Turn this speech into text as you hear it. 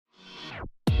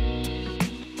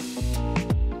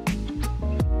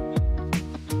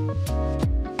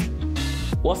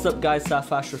What's up guys,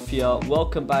 Saif, Ashraf here.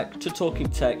 Welcome back to Talking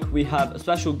Tech. We have a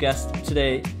special guest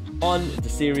today on the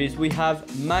series. We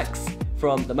have Max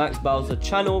from the Max Balzer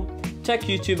channel, tech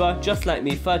YouTuber just like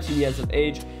me, 13 years of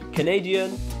age,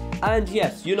 Canadian. And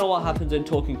yes, you know what happens in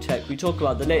Talking Tech. We talk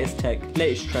about the latest tech,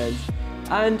 latest trends,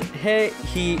 and here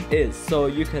he is. So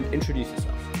you can introduce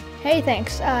yourself. Hey,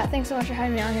 thanks. Thanks so much for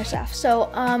having me on here, Saif.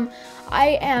 So,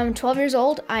 I am 12 years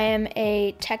old. I am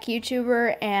a tech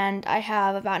YouTuber, and I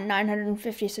have about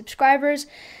 950 subscribers.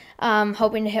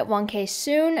 Hoping to hit 1K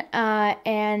soon.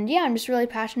 And yeah, I'm just really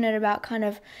passionate about kind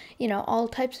of, all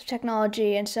types of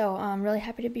technology, and so I'm really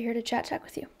happy to be here to chat tech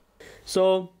with you.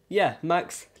 So yeah,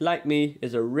 Max, like me,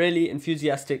 is a really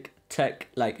enthusiastic tech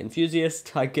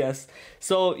enthusiast, I guess.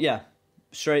 So yeah,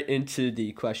 straight into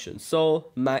the question. So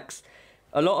Max,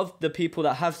 a lot of the people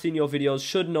that have seen your videos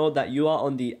should know that you are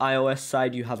on the iOS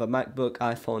side. You have a MacBook,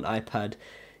 iPhone, iPad.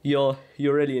 You're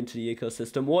really into the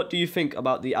ecosystem. What do you think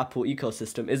about the Apple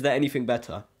ecosystem? Is there anything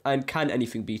better? And can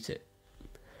anything beat it?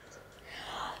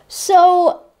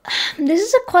 So this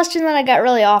is a question that I get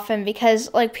really often because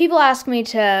people ask me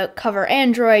to cover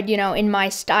Android, in my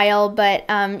style, but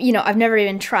I've never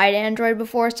even tried Android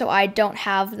before, so I don't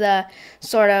have the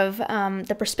sort of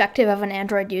the perspective of an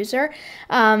Android user.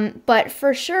 But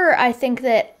for sure, I think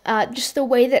that just the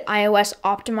way that iOS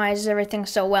optimizes everything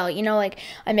so well,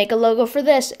 I make a logo for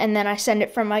this and then I send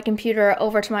it from my computer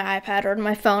over to my iPad or to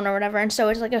my phone or whatever, and so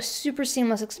it's like a super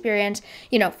seamless experience.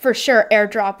 For sure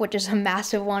AirDrop, which is a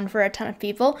massive one for a ton of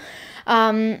people.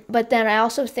 But then I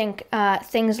also think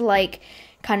things like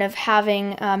kind of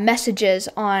having messages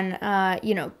on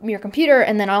your computer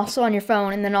and then also on your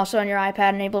phone and then also on your iPad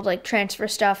and able to transfer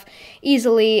stuff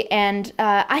easily. And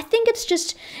I think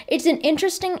it's an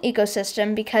interesting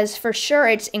ecosystem because for sure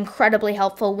it's incredibly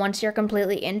helpful once you're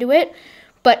completely into it.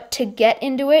 But to get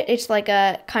into it, it's like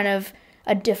a kind of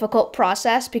a difficult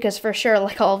process because for sure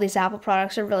all of these Apple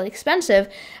products are really expensive,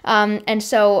 and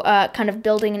so kind of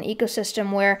building an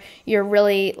ecosystem where you're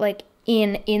really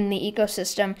in the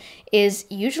ecosystem is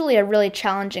usually a really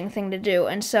challenging thing to do.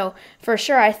 And so for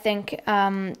sure I think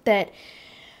that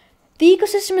the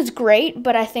ecosystem is great,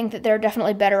 but I think that there are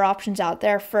definitely better options out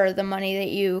there for the money that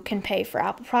you can pay for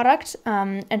Apple products,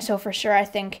 and so for sure I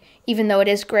think even though it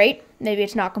is great, maybe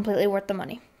it's not completely worth the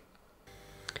money.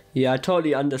 Yeah, I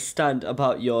totally understand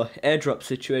about your AirDrop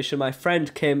situation. My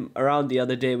friend came around the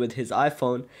other day with his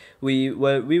iPhone. We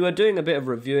were doing a bit of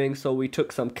reviewing, so we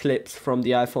took some clips from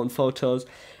the iPhone photos,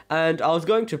 and I was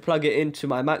going to plug it into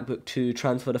my MacBook to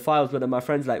transfer the files, but then my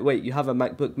friend's like, wait, you have a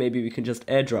MacBook, maybe we can just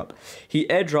AirDrop. He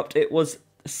AirDropped, it was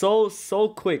so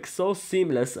quick, so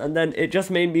seamless, and then it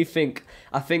just made me think,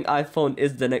 I think iPhone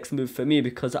is the next move for me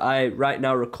because I right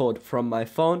now record from my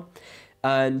phone,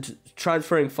 and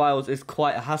transferring files is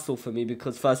quite a hassle for me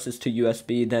because first it's to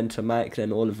USB, then to Mac,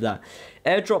 then all of that.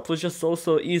 AirDrop was just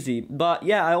so easy. But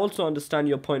yeah, I also understand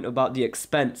your point about the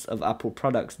expense of Apple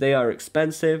products. They are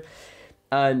expensive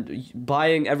and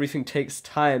buying everything takes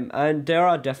time, and there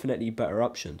are definitely better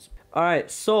options. Alright,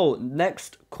 so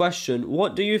next question.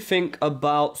 What do you think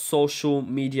about social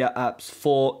media apps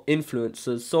for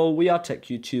influencers? So we are tech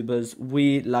YouTubers.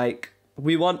 We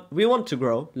want to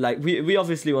grow. We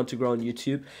obviously want to grow on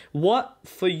YouTube. What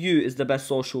for you is the best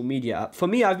social media app? For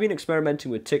me, I've been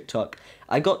experimenting with TikTok.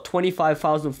 I got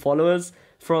 25,000 followers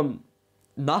from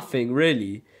nothing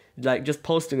really. Just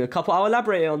posting a couple. I'll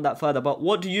elaborate on that further, but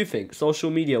what do you think, social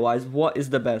media wise, what is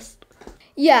the best?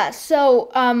 Yeah, so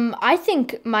I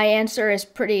think my answer is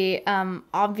pretty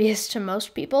obvious to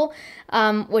most people,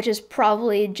 which is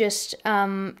probably just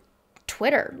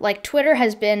Twitter. Twitter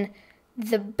has been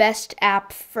the best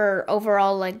app for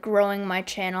overall growing my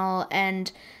channel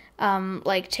and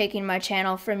taking my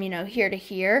channel from here to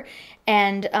here,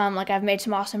 and I've made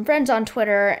some awesome friends on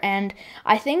Twitter, and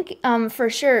I think for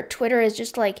sure Twitter is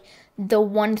just the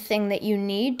one thing that you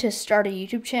need to start a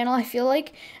YouTube channel. I feel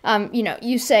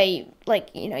you say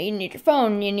you need your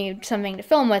phone, you need something to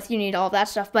film with, you need all that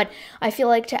stuff, but I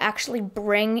feel to actually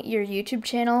bring your YouTube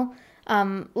channel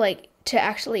to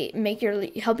actually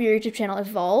help your YouTube channel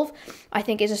evolve, I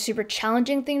think is a super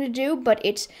challenging thing to do, but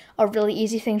it's a really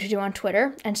easy thing to do on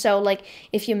Twitter. And so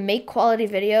if you make quality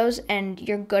videos and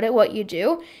you're good at what you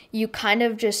do, you kind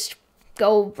of just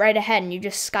go right ahead and you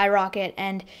just skyrocket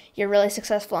and you're really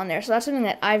successful on there. So that's something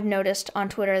that I've noticed on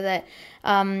Twitter that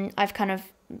I've kind of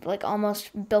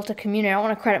almost built a community. I don't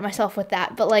want to credit myself with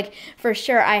that, but for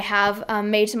sure I have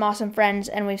made some awesome friends,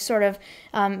 and we've sort of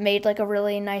made a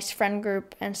really nice friend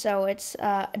group. And so it's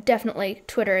definitely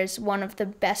Twitter is one of the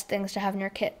best things to have in your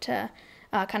kit to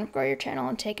kind of grow your channel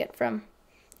and take it from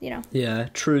Yeah,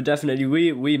 true, definitely.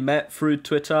 We met through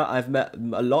Twitter. I've met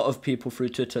a lot of people through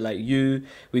Twitter, like you.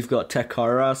 We've got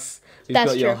Tekaras. We've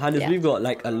That's got true. Johannes. Yeah. We've got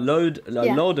like a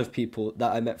Yeah. load of people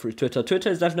that I met through Twitter. Twitter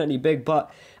is definitely big,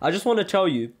 but I just want to tell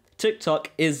you,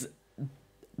 TikTok is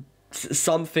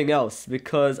something else,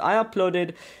 because I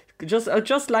uploaded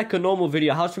just like a normal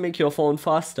video, how to make your phone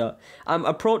faster. I'm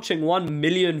approaching 1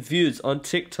 million views on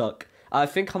TikTok. I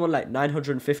think I'm on like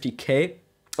 950k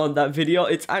on that video.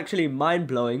 It's actually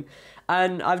mind-blowing,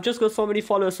 and I've just got so many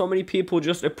followers, so many people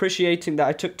just appreciating that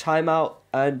I took time out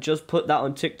and just put that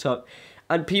on TikTok,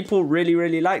 and people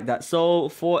really like that. So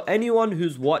for anyone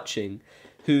who's watching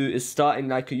who is starting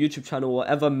like a YouTube channel or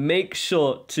whatever, make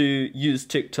sure to use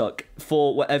TikTok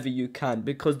for whatever you can,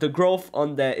 because the growth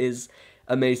on there is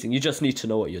amazing. You just need to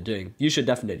know what you're doing. You should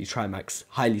definitely try, Max.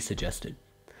 Highly suggested.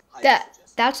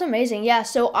 That's amazing. Yeah,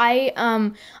 so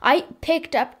I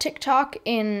picked up TikTok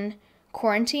in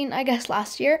quarantine, I guess,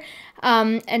 last year.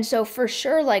 And so for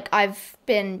sure, like, I've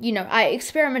been, I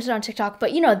experimented on TikTok,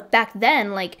 but back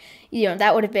then, like,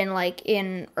 that would have been like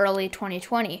in early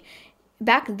 2020.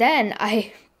 Back then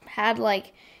I had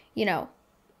like,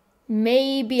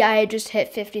 maybe I had just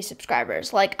hit 50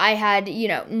 subscribers. Like, I had,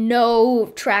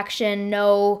 no traction,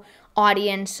 no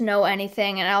audience, no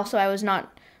anything. And also I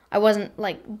wasn't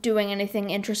like doing anything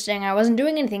interesting. I wasn't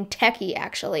doing anything techie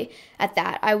actually at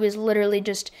that. I was literally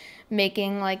just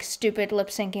making like stupid lip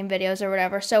syncing videos or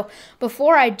whatever. So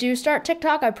before I do start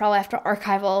TikTok, I probably have to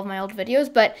archive all of my old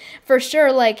videos. But for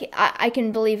sure, like, I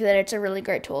can believe that it's a really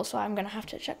great tool. So I'm going to have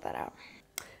to check that out.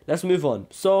 Let's move on.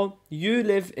 So you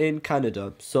live in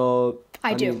Canada. So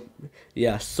I do.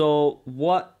 Yeah. So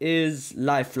what is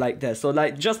life like there? So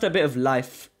like just a bit of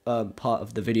life part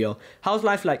of the video. How's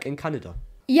life like in Canada?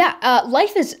 Yeah,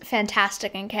 life is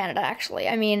fantastic in Canada, actually.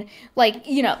 I mean, like,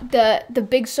 the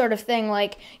big sort of thing,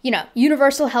 like,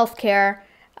 universal healthcare,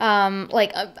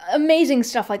 like amazing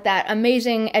stuff like that,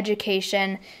 amazing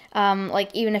education,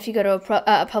 like even if you go to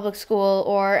a public school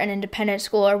or an independent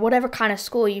school or whatever kind of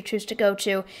school you choose to go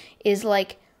to is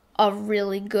like a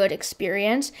really good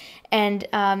experience. And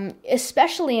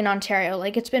especially in Ontario,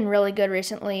 like, it's been really good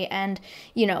recently. And,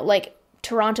 like,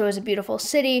 Toronto is a beautiful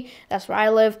city. That's where I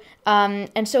live.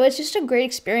 And so it's just a great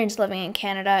experience living in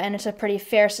Canada, and it's a pretty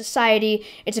fair society.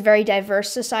 It's a very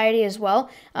diverse society as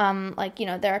well. Like,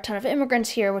 there are a ton of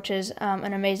immigrants here, which is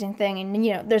an amazing thing.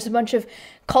 And, there's a bunch of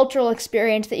cultural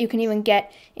experience that you can even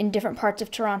get in different parts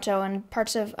of Toronto and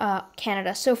parts of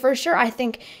Canada. So for sure, I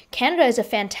think Canada is a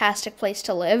fantastic place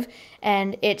to live,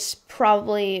 and it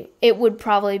would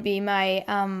probably be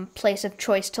my place of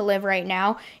choice to live right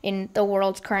now in the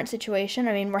world's current situation.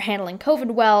 I mean, we're handling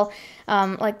COVID well.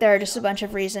 Like, there are just a bunch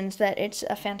of reasons that it's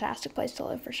a fantastic place to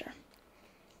live for sure.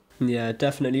 Yeah,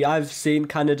 definitely. I've seen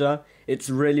Canada. It's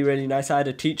really nice. I had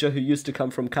a teacher who used to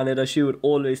come from Canada. She would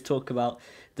always talk about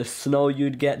the snow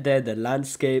you'd get there, the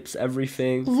landscapes,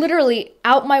 everything. Literally,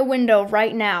 out my window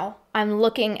right now, I'm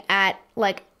looking at,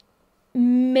 like,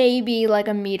 maybe, like,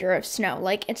 a meter of snow.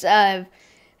 Like, it's a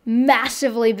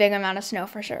massively big amount of snow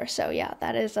for sure. So, yeah,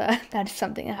 that is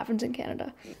something that happens in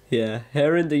Canada. Yeah,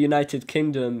 here in the United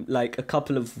Kingdom, like a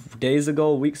couple of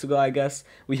weeks ago, I guess,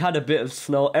 we had a bit of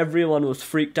snow. Everyone was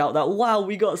freaked out that, wow,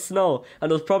 we got snow.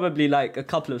 And it was probably like a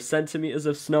couple of centimeters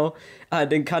of snow.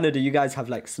 And in Canada, you guys have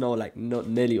like snow like not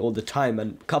nearly all the time,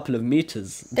 and a couple of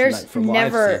meters. There's like, from what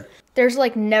I've seen. There's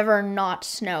like never not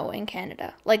snow in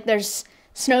Canada. Like, there's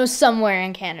snow somewhere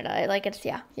in Canada. Like, it's,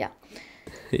 yeah.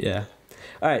 Yeah.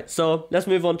 All right, so let's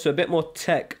move on to a bit more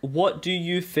tech. What do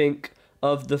you think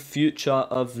of the future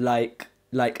of like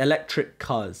electric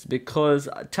cars? Because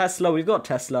Tesla, we've got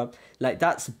Tesla, like,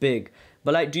 that's big.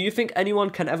 But like, do you think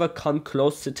anyone can ever come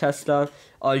close to Tesla?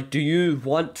 Or do you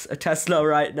want a Tesla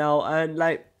right now? And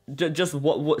like, just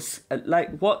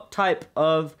what type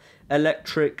of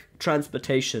electric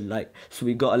transportation? Like, so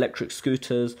we got electric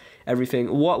scooters, everything.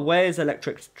 Where is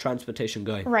electric transportation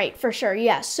going? Right, for sure.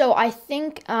 Yeah. So I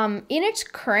think in its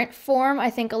current form, I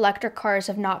think electric cars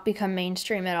have not become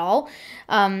mainstream at all.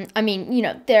 I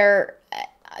mean,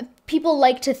 people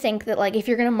like to think that, like, if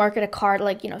you're going to market a car at,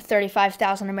 like,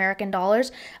 35,000 American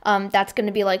dollars, that's going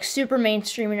to be like super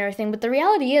mainstream and everything. But the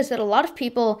reality is that a lot of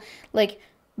people, like,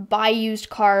 buy used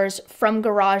cars from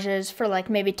garages for like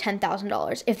maybe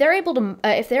 $10,000. If they're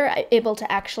able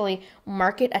to actually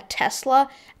market a Tesla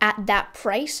at that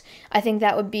price, I think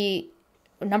that would be,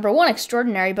 number one,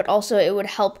 extraordinary, but also it would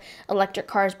help electric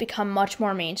cars become much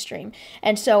more mainstream.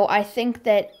 And so I think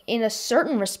that in a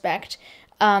certain respect,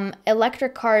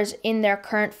 electric cars in their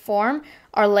current form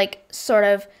are like sort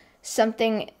of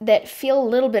something that feel a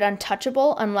little bit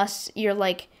untouchable unless you're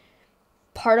like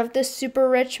part of this super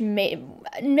rich,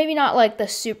 maybe not like the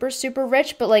super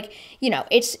rich, but like,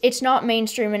 it's not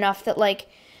mainstream enough that like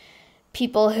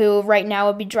people who right now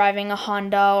would be driving a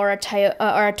Honda or a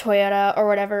Toyota or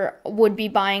whatever would be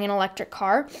buying an electric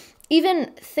car.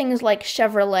 Even things like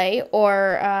Chevrolet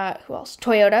or who else?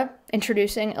 Toyota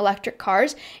introducing electric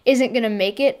cars isn't going to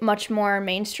make it much more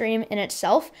mainstream in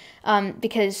itself,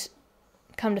 because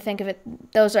come to think of it,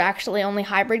 those are actually only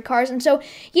hybrid cars. And so,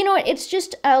 it's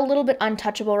just a little bit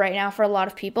untouchable right now for a lot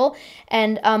of people.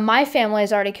 And my family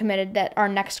has already committed that our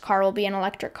next car will be an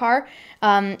electric car.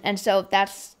 And so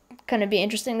that's going to be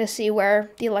interesting to see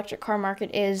where the electric car market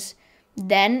is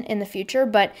then in the future.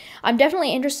 But I'm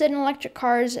definitely interested in electric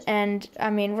cars, and I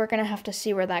mean, we're going to have to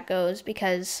see where that goes,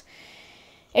 because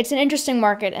it's an interesting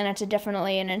market and it's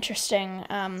definitely an interesting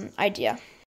idea.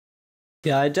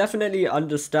 Yeah, I definitely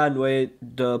understand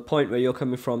the point where you're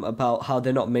coming from about how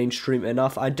they're not mainstream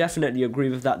enough. I definitely agree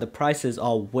with that. The prices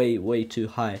are way too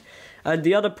high. And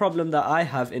the other problem that I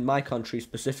have in my country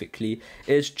specifically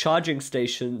is charging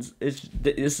stations.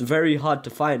 It's very hard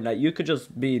to find. Like, you could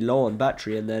just be low on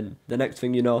battery, and then the next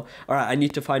thing you know, all right, I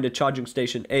need to find a charging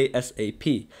station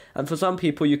ASAP. And for some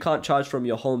people, you can't charge from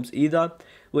your homes either,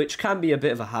 which can be a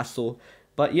bit of a hassle.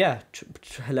 But yeah,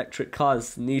 electric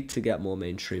cars need to get more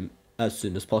mainstream as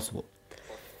soon as possible.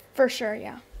 For sure,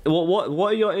 yeah.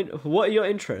 What are your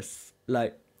interests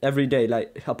like every day,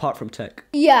 like apart from tech?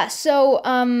 Yeah, so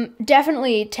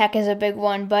definitely tech is a big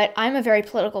one, but I'm a very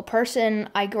political person.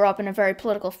 I grew up in a very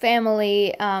political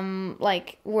family.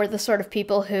 Like, we're the sort of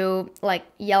people who like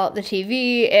yell at the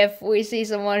TV if we see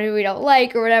someone who we don't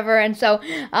like or whatever. And so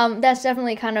that's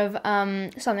definitely kind of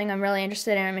something I'm really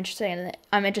interested in.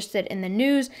 I'm interested in the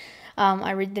news.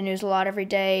 I read the news a lot every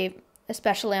day,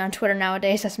 especially on Twitter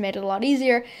nowadays. That's made it a lot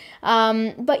easier.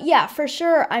 But yeah, for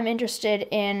sure, I'm interested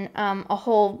in a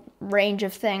whole range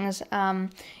of things. I'm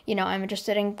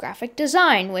interested in graphic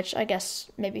design, which I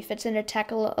guess maybe fits into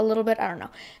tech a little bit. I don't know.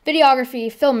 Videography,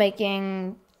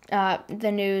 filmmaking,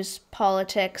 the news,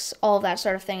 politics, all of that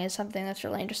sort of thing is something that's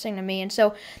really interesting to me. And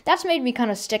so that's made me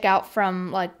kind of stick out from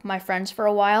like my friends for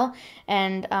a while.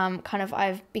 And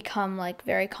I've become like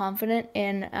very confident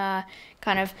in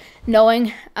kind of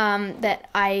knowing that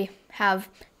I have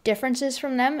differences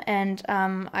from them, and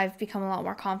I've become a lot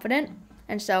more confident.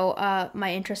 And so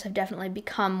my interests have definitely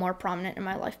become more prominent in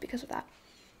my life because of that.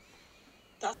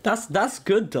 That's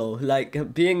good though.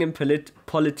 Like, being in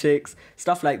politics,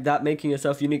 stuff like that, making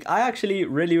yourself unique. I actually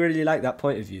really like that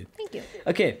point of view. Thank you.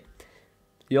 Okay,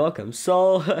 you're welcome.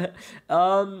 So,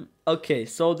 okay,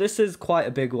 so this is quite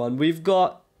a big one. We've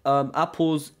got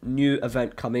Apple's new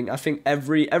event coming. I think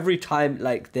every time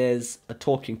like there's a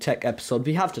Talking Tech episode,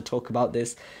 we have to talk about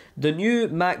this. The new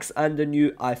Max and the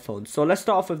new iPhone. So let's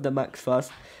start off with the Max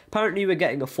first. Apparently we're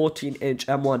getting a 14-inch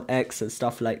M1X and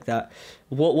stuff like that.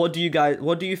 What do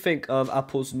you think of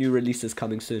Apple's new releases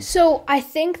coming soon? So I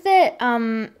think that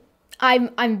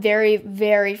I'm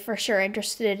very for sure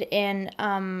interested in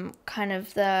kind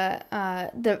of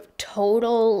the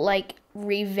total like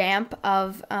revamp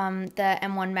of the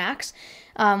M1 Max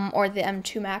or the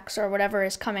M2 Max or whatever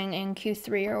is coming in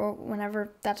Q3 or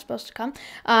whenever that's supposed to come.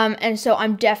 And so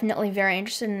I'm definitely very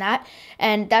interested in that.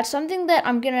 And that's something that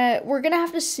we're gonna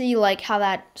have to see like how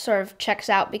that sort of checks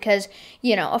out, because, a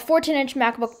 14-inch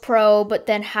MacBook Pro, but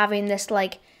then having this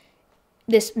like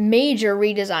this major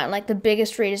redesign, like the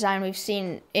biggest redesign we've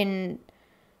seen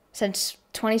since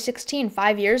 2016,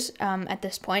 5 years at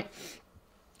this point.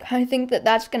 I think that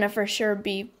that's going to for sure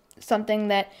be something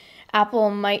that Apple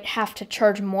might have to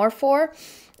charge more for.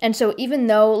 And so even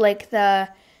though like the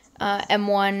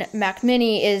M1 Mac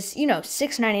Mini is,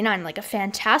 $699, like a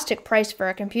fantastic price for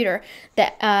a computer,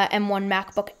 the M1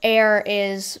 MacBook Air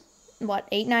is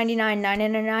 $899,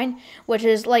 $999, which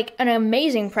is like an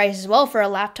amazing price as well for a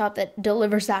laptop that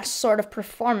delivers that sort of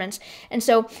performance. And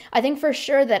so I think for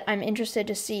sure that I'm interested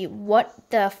to see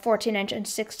what the 14-inch and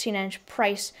 16-inch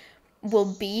price will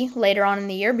be later on in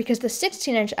the year, because the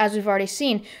 16-inch, as we've already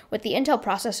seen with the Intel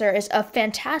processor, is a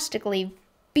fantastically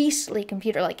beastly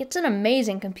computer. Like, it's an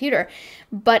amazing computer.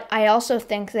 But I also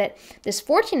think that this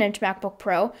 14-inch MacBook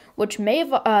Pro, which may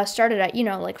have started at,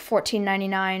 like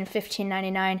 $1499,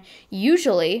 $1599,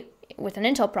 usually with an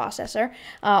Intel processor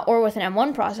or with an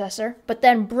M1 processor, but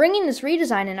then bringing this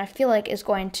redesign in, I feel like is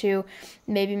going to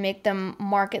maybe make them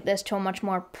market this to a much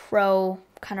more pro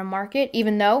kind of market,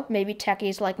 even though maybe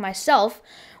techies like myself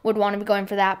would want to be going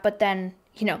for that. But then,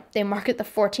 they market the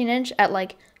 14-inch at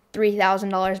like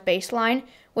 $3,000 baseline,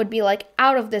 would be like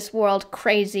out of this world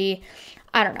crazy.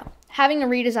 I don't know. having a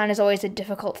redesign is always a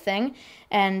difficult thing,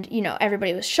 and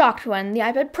everybody was shocked when the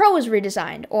iPad Pro was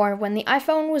redesigned or when the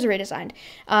iPhone was redesigned,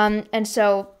 and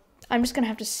so I'm just gonna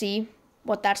have to see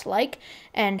what that's like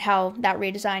and how that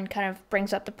redesign kind of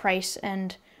brings up the price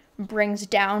and brings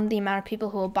down the amount of people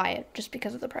who will buy it just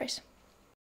because of the price.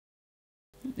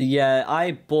 Yeah,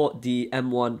 I bought the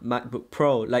M1 MacBook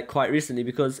Pro like quite recently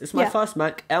because it's my first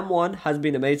Mac. M1 has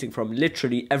been amazing from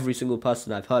literally every single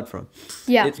person I've heard from.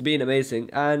 Yeah. It's been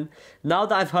amazing. And now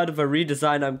that I've heard of a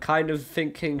redesign, I'm kind of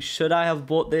thinking, should I have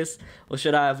bought this or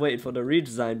should I have waited for the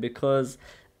redesign? Because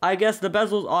I guess the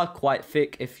bezels are quite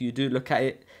thick if you do look at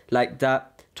it like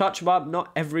that. Touch bar,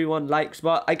 not everyone likes,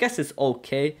 but I guess it's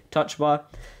okay, touch bar.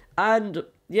 And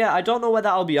yeah, I don't know whether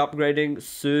I'll be upgrading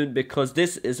soon because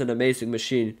this is an amazing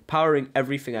machine, powering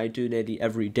everything I do nearly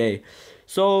every day.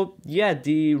 So yeah,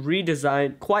 the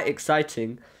redesign, quite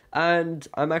exciting, and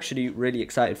I'm actually really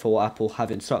excited for what Apple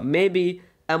have in stock. Maybe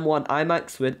M1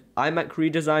 iMacs with iMac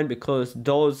redesign, because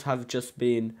those have just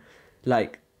been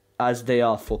like as they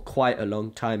are for quite a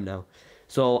long time now.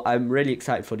 So I'm really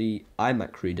excited for the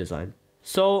iMac redesign.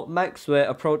 So Max, we're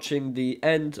approaching the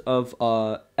end of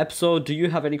our episode. Do you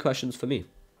have any questions for me?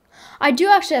 I do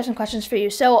actually have some questions for you.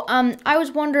 So I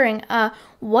was wondering,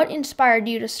 what inspired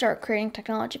you to start creating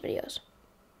technology videos?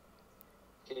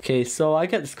 Okay, so I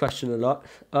get this question a lot.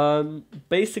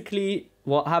 Basically,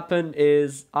 what happened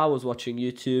is I was watching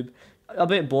YouTube, a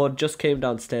bit bored, just came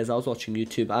downstairs, I was watching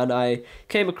YouTube, and I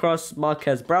came across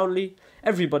Marques Brownlee.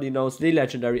 Everybody knows the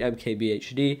legendary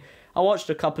MKBHD. I watched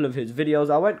a couple of his videos.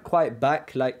 I went quite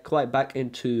back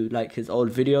into like his old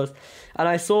videos, and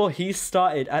I saw he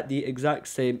started at the exact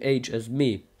same age as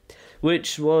me,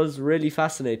 which was really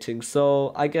fascinating.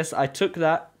 So I guess I took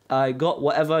that, I got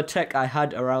whatever tech I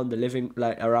had around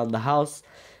the around the house,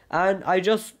 and I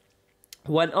just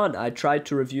went on. I tried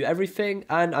to review everything,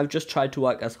 and I've just tried to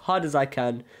work as hard as I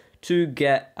can to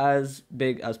get as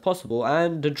big as possible.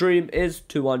 And the dream is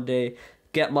to one day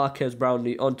get Marques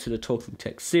Brownlee onto the Talking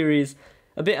Tech series.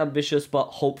 A bit ambitious, but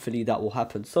hopefully that will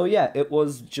happen. So yeah, it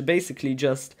was basically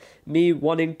just me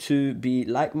wanting to be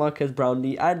like Marques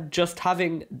Brownlee and just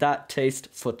having that taste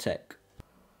for tech.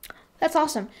 That's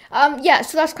awesome. Yeah,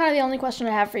 so that's kind of the only question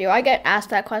I have for you. I get asked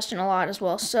that question a lot as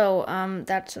well, so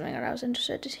that's something that I was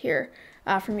interested to hear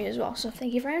from you as well. So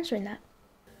thank you for answering that.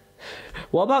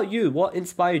 What about you? What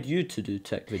inspired you to do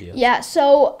tech videos? Yeah,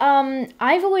 so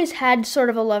I've always had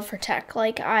sort of a love for tech.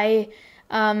 Like I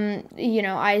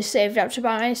saved up to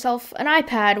buy myself an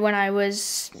iPad when I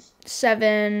was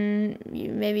 7,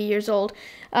 maybe years old,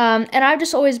 and I've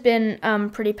just always been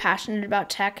pretty passionate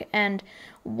about tech. And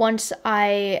once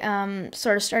I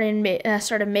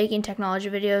started making technology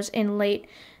videos in late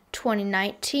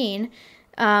 2019.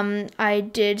 I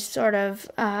did sort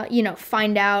of,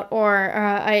 find out, or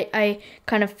I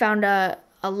kind of found a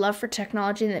love for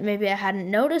technology that maybe I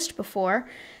hadn't noticed before,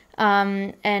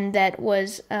 and that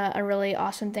was a really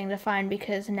awesome thing to find,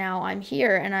 because now I'm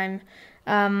here and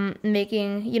I'm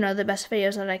making, the best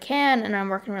videos that I can, and I'm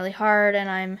working really hard, and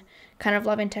I'm kind of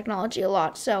loving technology a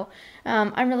lot. So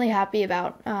I'm really happy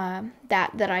about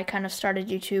that I kind of started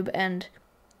YouTube, and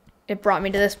it brought me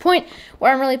to this point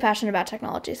where I'm really passionate about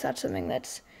technology. So that's something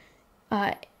that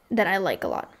I like a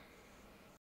lot.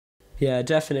 Yeah,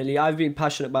 definitely. I've been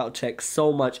passionate about tech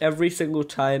so much. Every single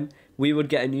time we would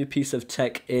get a new piece of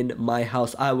tech in my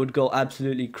house, I would go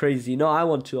absolutely crazy. No, I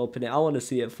want to open it. I want to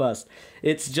see it first.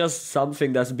 It's just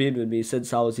something that's been with me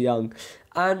since I was young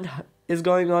and is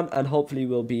going on, and hopefully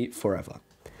will be forever.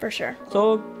 For sure.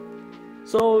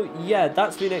 So yeah,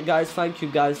 that's been it, guys. Thank you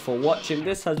guys for watching.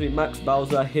 This has been Max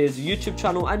Balzer. His YouTube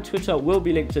channel and Twitter will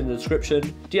be linked in the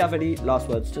description. Do you have any last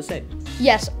words to say?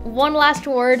 Yes, one last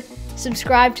word.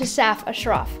 Subscribe to Saif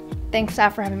Ashraf. Thanks,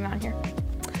 Saif, for having me on here.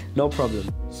 No problem.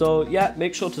 So yeah,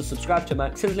 make sure to subscribe to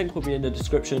Max. His link will be in the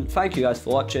description. Thank you guys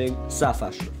for watching. Saif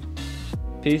Ashraf.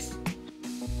 Peace.